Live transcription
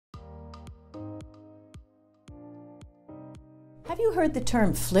Have you heard the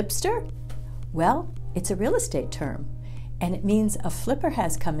term flipster? Well, it's a real estate term, and it means a flipper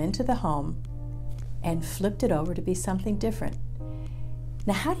has come into the home and flipped it over to be something different.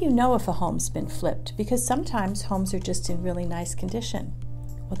 Now, how do you know if a home's been flipped? Because sometimes homes are just in really nice condition.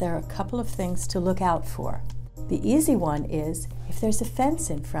 Well, there are a couple of things to look out for. The easy one is if there's a fence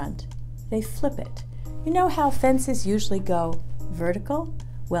in front, they flip it. You know how fences usually go vertical?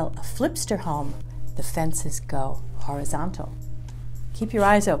 Well, a flipster home, the fences go horizontal. Keep your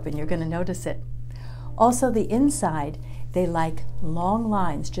eyes open, you're going to notice it. Also, the inside, they like long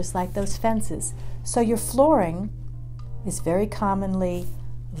lines, just like those fences. So your flooring is very commonly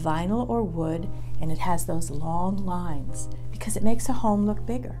vinyl or wood, and it has those long lines because it makes a home look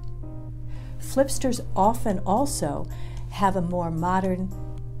bigger. Flipsters often also have a more modern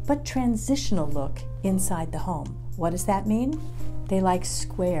but transitional look inside the home. What does that mean? They like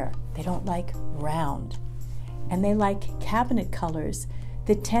square, they don't like round. And they like cabinet colors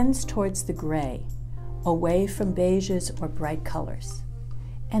that tends towards the gray, away from beiges or bright colors.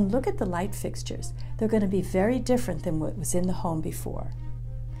 And look at the light fixtures. They're going to be very different than what was in the home before.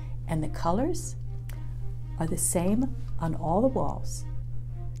 And the colors are the same on all the walls.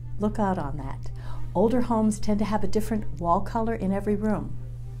 Look out on that. Older homes tend to have a different wall color in every room.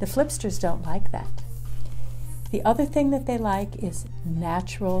 The flipsters don't like that. The other thing that they like is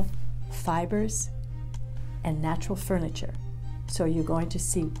natural fibers and natural furniture. So you're going to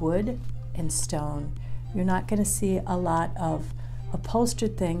see wood and stone. You're not going to see a lot of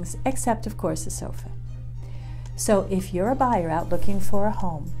upholstered things, except of course a sofa. So if you're a buyer out looking for a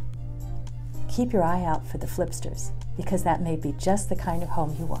home, keep your eye out for the flipsters, because that may be just the kind of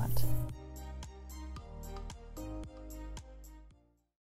home you want.